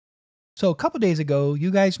So a couple days ago,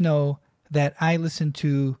 you guys know that I listened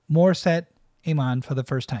to Morissette Amon for the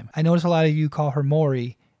first time. I noticed a lot of you call her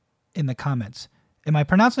Mori in the comments. Am I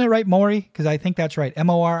pronouncing it right, Mori? Because I think that's right.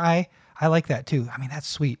 M-O-R-I. I like that too. I mean, that's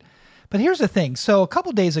sweet. But here's the thing. So a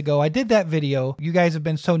couple days ago, I did that video. You guys have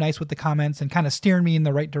been so nice with the comments and kind of steering me in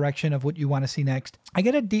the right direction of what you want to see next. I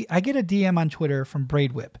get a DM on Twitter from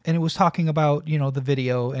Braid Whip, and it was talking about, you know, the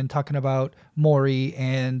video and talking about Mori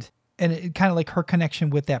and it kind of like her connection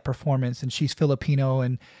with that performance, and she's Filipino,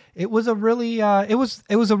 and it was a really it was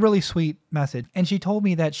a really sweet message. And she told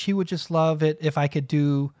me that she would just love it if I could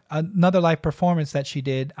do another live performance that she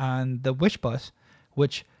did on the Wish Bus,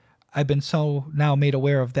 which I've been so now made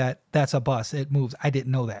aware of that. That's a bus. It moves. I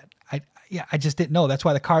didn't know that. I just didn't know. That's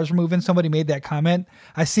why the cars were moving. Somebody made that comment.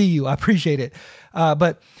 I see you. I appreciate it.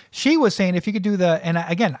 But she was saying if you could do and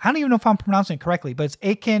again, I don't even know if I'm pronouncing it correctly, but it's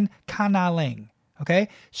Akin Kanaling. Okay.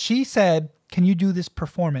 She said, can you do this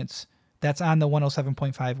performance that's on the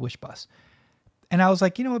 107.5 Wish Bus? And I was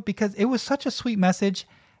like, you know what, because it was such a sweet message.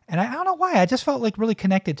 And I don't know why. I just felt like really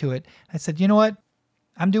connected to it. I said, you know what?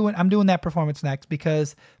 I'm doing that performance next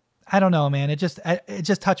because I don't know, man. It just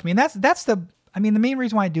touched me. And that's the main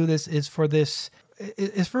reason why I do this is for this.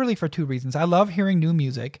 It's really for two reasons. I love hearing new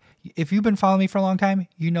music. If you've been following me for a long time,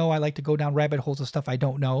 you know I like to go down rabbit holes of stuff I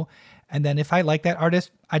don't know. And then if I like that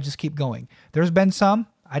artist, I just keep going. There's been some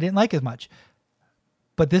I didn't like as much.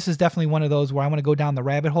 But this is definitely one of those where I want to go down the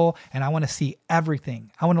rabbit hole and I want to see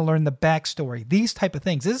everything. I want to learn the backstory, these type of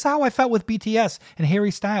things. This is how I felt with BTS and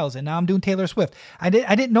Harry Styles, and now I'm doing Taylor Swift. I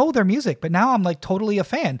didn't know their music, but now I'm like totally a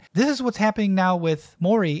fan. This is what's happening now with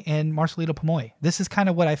Mori and Marcelito Pomoy. This is kind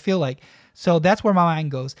of what I feel like. So that's where my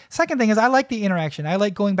mind goes. Second thing is I like the interaction. I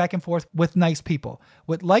like going back and forth with nice people,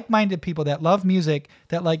 with like-minded people that love music,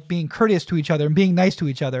 that like being courteous to each other and being nice to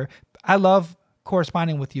each other. I love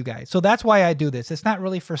corresponding with you guys. So that's why I do this. It's not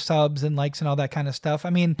really for subs and likes and all that kind of stuff. I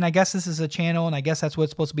mean, I guess this is a channel and I guess that's what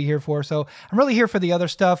it's supposed to be here for. So I'm really here for the other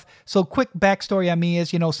stuff. So quick backstory on me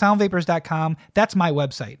is, soundvapors.com. That's my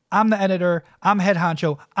website. I'm the editor. I'm head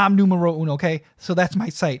honcho. I'm numero uno. Okay. So that's my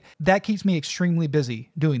site. That keeps me extremely busy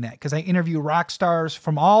doing that because I interview rock stars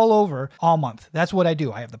from all over all month. That's what I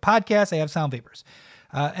do. I have the podcast. I have Sound Vapors.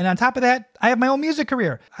 And on top of that, I have my own music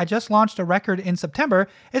career. I just launched a record in September.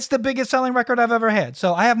 It's the biggest selling record I've ever had.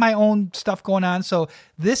 So I have my own stuff going on. So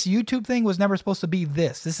this YouTube thing was never supposed to be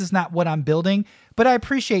this. This is not what I'm building. But I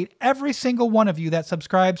appreciate every single one of you that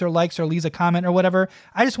subscribes or likes or leaves a comment or whatever.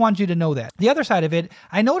 I just want you to know that. The other side of it,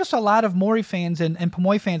 I noticed a lot of Mori fans and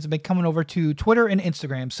Pomoy fans have been coming over to Twitter and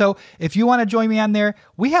Instagram. So if you want to join me on there,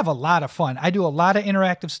 we have a lot of fun. I do a lot of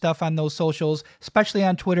interactive stuff on those socials, especially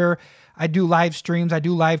on Twitter. I do live streams. I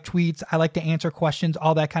do live tweets. I like to answer questions,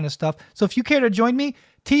 all that kind of stuff. So if you care to join me,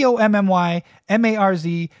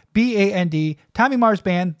 TOMMYMARZBAND, Tommy Mars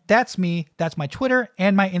Band. That's me. That's my Twitter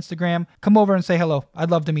and my Instagram. Come over and say hello.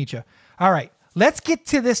 I'd love to meet you. All right, let's get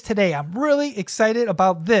to this today. I'm really excited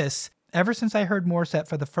about this. Ever since I heard Morissette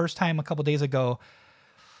for the first time a couple days ago,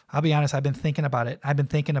 I'll be honest, I've been thinking about it. I've been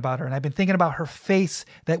thinking about her, and I've been thinking about her face,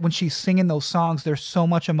 that when she's singing those songs, there's so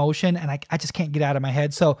much emotion, and I just can't get out of my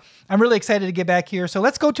head. So I'm really excited to get back here. So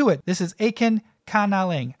let's go to it. This is Akin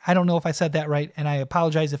Kanaling. I don't know if I said that right, and I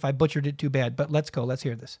apologize if I butchered it too bad, but let's go. Let's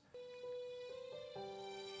hear this.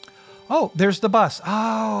 Oh, there's the bus.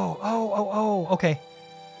 Oh, okay.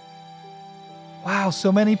 Wow,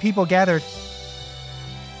 so many people gathered.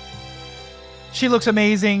 She looks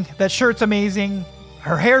amazing. That shirt's amazing.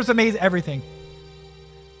 Her hair's amazing. Everything.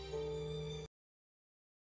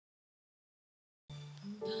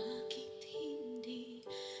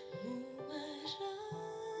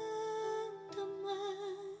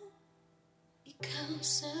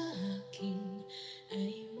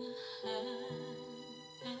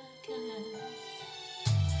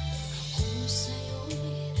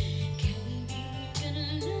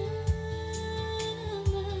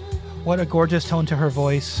 What a gorgeous tone to her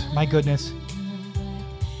voice. My goodness.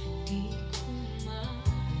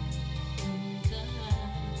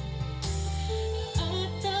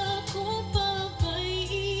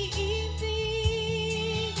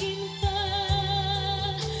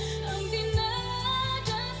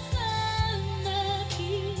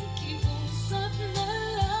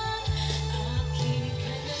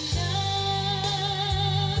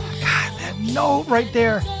 Note right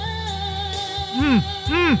there.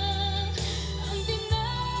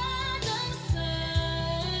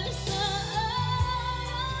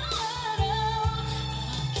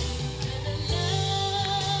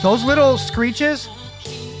 Those little screeches,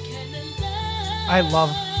 I love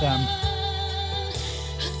them.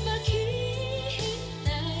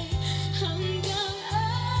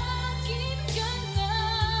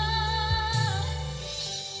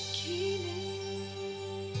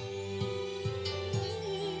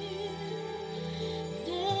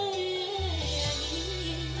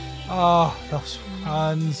 Oh, those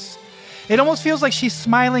runs. It almost feels like she's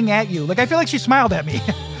smiling at you. Like, I feel like she smiled at me.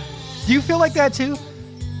 Do you feel like that too?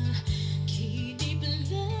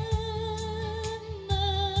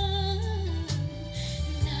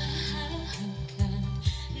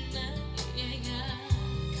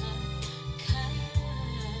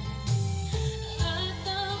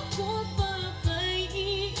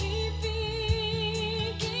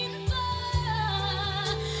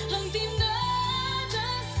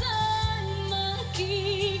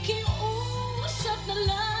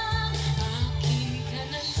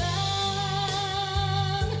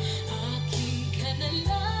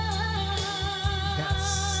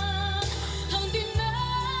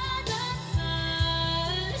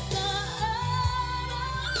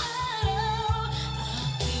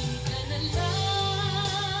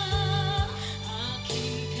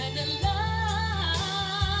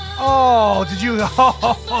 Oh, did you?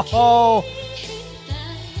 Oh.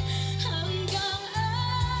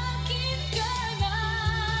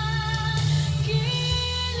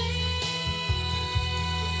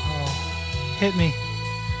 Hit me.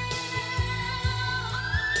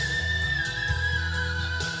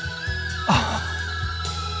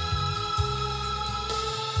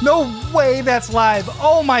 No way that's live.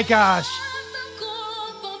 Oh my gosh.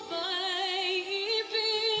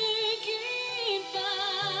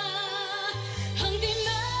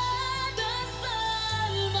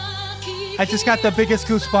 I just got the biggest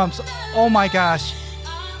goosebumps. Oh my gosh.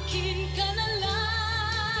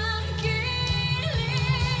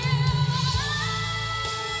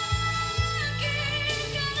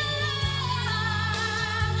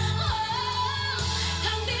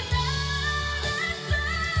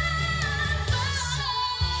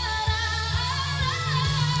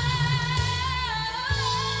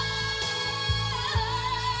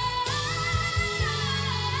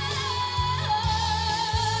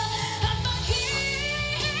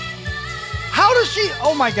 How does she?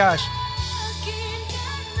 Oh my gosh.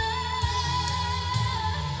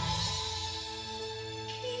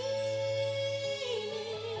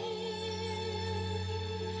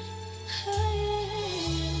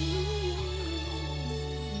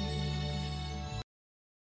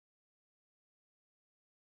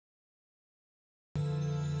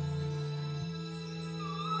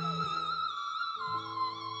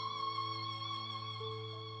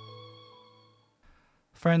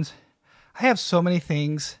 Friends, I have so many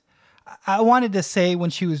things I wanted to say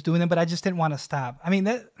when she was doing them, but I just didn't want to stop. I mean,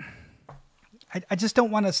 I just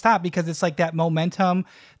don't want to stop because it's like that momentum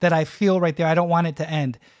that I feel right there. I don't want it to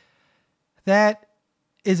end. That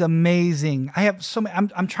is amazing. I have so many,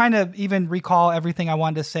 I'm trying to even recall everything I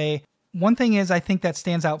wanted to say. One thing is I think that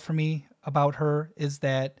stands out for me about her is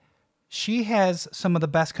that she has some of the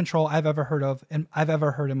best control I've ever heard of and I've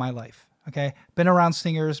ever heard in my life. Okay. Been around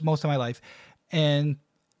singers most of my life. And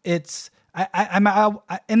it's,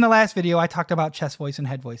 in the last video, I talked about chest voice and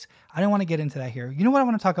head voice. I don't want to get into that here. You know what I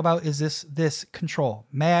want to talk about is this control,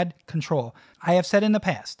 mad control. I have said in the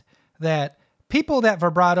past that people that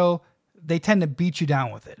vibrato, they tend to beat you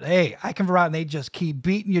down with it. Hey, I can vibrato, and they just keep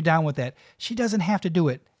beating you down with that. She doesn't have to do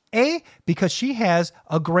it. Because she has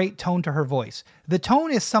a great tone to her voice. The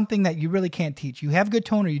tone is something that you really can't teach. You have good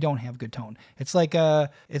tone or you don't have good tone. It's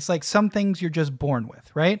like some things you're just born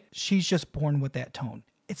with, right? She's just born with that tone.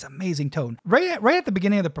 It's amazing tone. Right at the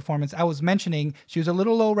beginning of the performance, I was mentioning she was a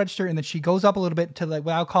little low register and then she goes up a little bit to like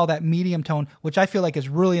what I'll call that medium tone, which I feel like is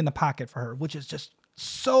really in the pocket for her, which is just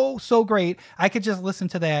so great. I could just listen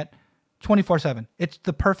to that 24/7. It's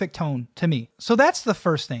the perfect tone to me. So that's the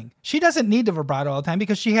first thing. She doesn't need to vibrato all the time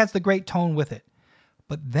because she has the great tone with it.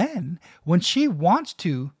 But then when she wants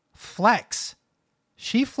to flex,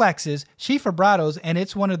 she flexes, she vibratos, and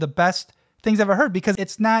it's one of the best things I've ever heard because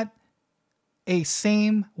it's not a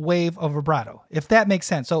same wave of vibrato, if that makes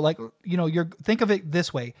sense. So like, think of it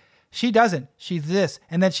this way. She doesn't. She's this,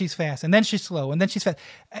 and then she's fast, and then she's slow, and then she's fast.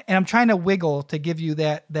 And I'm trying to wiggle to give you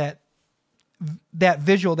that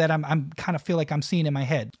visual that I'm kind of feel like I'm seeing in my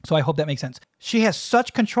head. So I hope that makes sense. She has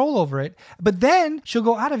such control over it, but then she'll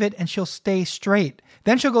go out of it and she'll stay straight.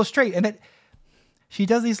 Then she'll go straight and then she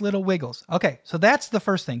does these little wiggles. Okay, so that's the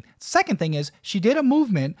first thing. Second thing is she did a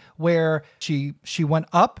movement where she went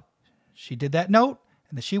up, she did that note,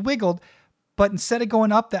 and then she wiggled, but instead of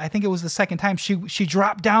going up, I think it was the second time, she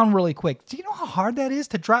dropped down really quick. Do you know how hard that is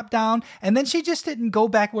to drop down? And then she just didn't go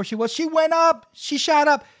back where she was. She went up, she shot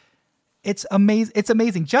up. It's amazing. It's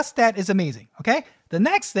amazing. Just that is amazing. Okay. The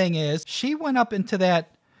next thing is she went up into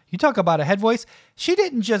that. You talk about a head voice. She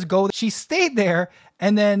didn't just go. She stayed there.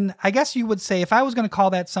 And then I guess you would say, if I was going to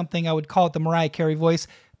call that something, I would call it the Mariah Carey voice.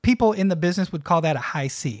 people in the business would call that a high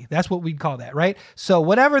C. That's what we'd call that, right? So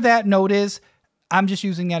whatever that note is, I'm just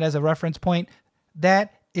using that as a reference point.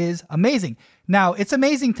 That is amazing. Now, it's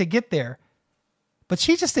amazing to get there, but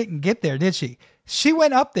she just didn't get there, did she? She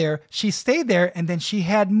went up there, she stayed there, and then she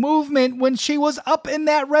had movement when she was up in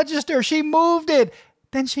that register. She moved it.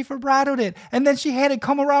 Then she vibratoed it. And then she had it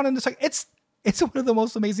come around in the circle. It's one of the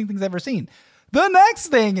most amazing things I've ever seen. The next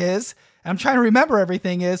thing is, I'm trying to remember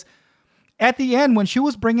everything, is at the end when she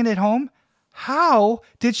was bringing it home, how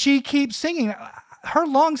did she keep singing? Her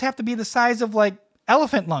lungs have to be the size of like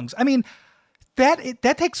elephant lungs. I mean,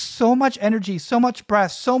 that takes so much energy, so much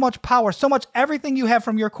breath, so much power, so much everything you have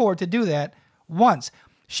from your core to do that once.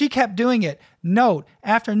 She kept doing it, note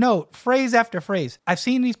after note, phrase after phrase. I've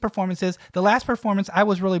seen these performances. The last performance, I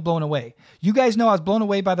was really blown away. You guys know I was blown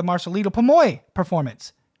away by the Marcelito Pomoy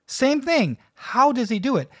performance. Same thing. How does he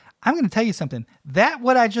do it? I'm going to tell you something. That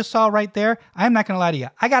what I just saw right there, I'm not going to lie to you.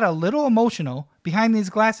 I got a little emotional behind these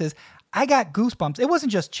glasses. I got goosebumps. It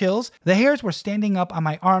wasn't just chills. The hairs were standing up on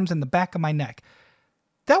my arms and the back of my neck.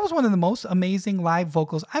 That was one of the most amazing live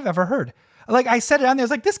vocals I've ever heard. Like I said it on there, I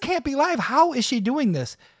was like, this can't be live. How is she doing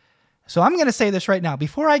this? So I'm going to say this right now.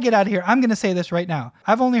 Before I get out of here, I'm going to say this right now.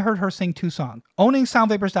 I've only heard her sing 2 songs. Owning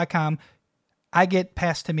soundvapors.com, I get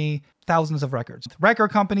passed to me thousands of records. Record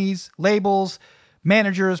companies, labels,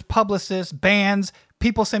 managers, publicists, bands,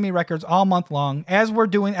 people send me records all month long. As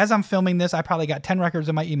I'm filming this, I probably got 10 records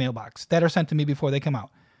in my email box that are sent to me before they come out.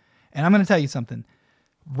 And I'm going to tell you something.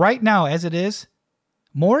 Right now, as it is,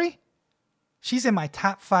 Mori, she's in my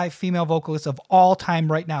top 5 female vocalists of all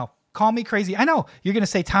time right now. Call me crazy. I know you're going to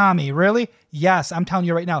say, Tommy, really? Yes, I'm telling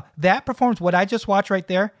you right now. That performance, what I just watched right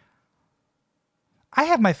there, I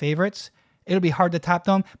have my favorites. It'll be hard to top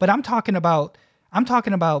them, but I'm talking about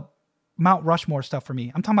Mount Rushmore stuff for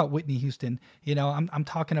me. I'm talking about Whitney Houston. You know, I'm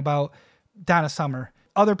talking about Donna Summer.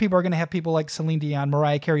 Other people are going to have people like Celine Dion,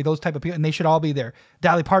 Mariah Carey, those type of people, and they should all be there.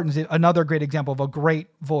 Dolly Parton's another great example of a great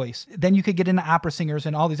voice. Then you could get into opera singers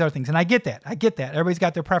and all these other things. And I get that. Everybody's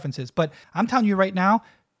got their preferences. But I'm telling you right now,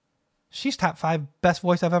 she's top 5 best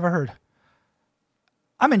voice I've ever heard.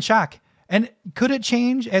 I'm in shock. And could it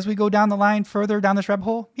change as we go down the line further down this rabbit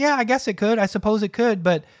hole? Yeah, I guess it could. I suppose it could.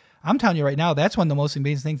 But I'm telling you right now, that's one of the most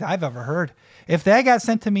amazing things I've ever heard. If that got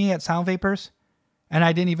sent to me at Sound Vapors and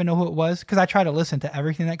I didn't even know who it was, because I try to listen to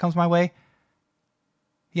everything that comes my way,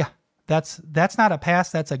 yeah, that's not a pass.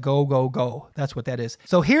 That's a go, go, go. That's what that is.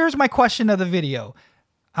 So here's my question of the video.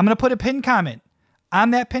 I'm going to put a pinned comment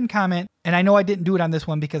on that pinned comment. And I know I didn't do it on this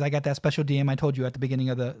one because I got that special DM I told you at the beginning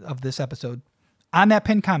of this episode. On that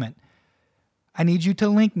pinned comment, I need you to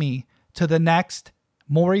link me to the next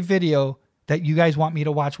Mori video that you guys want me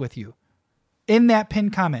to watch with you. In that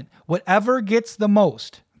pinned comment, whatever gets the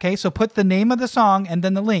most, okay? So put the name of the song and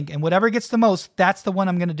then the link, and whatever gets the most, that's the one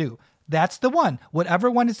I'm going to do. That's the one. Whatever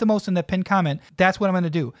one is the most in the pinned comment, that's what I'm going to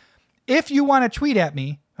do. If you want to tweet at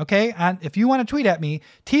me, okay? If you want to tweet at me,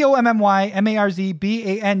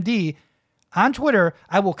 TOMMYMARZBAND on Twitter,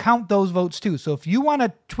 I will count those votes too. So if you want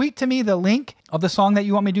to tweet to me the link of the song that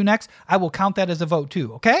you want me to do next, I will count that as a vote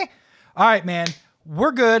too, okay? All right, man.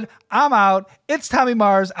 We're good. I'm out. It's Tommy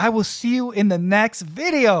Mars. I will see you in the next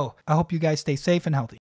video. I hope you guys stay safe and healthy.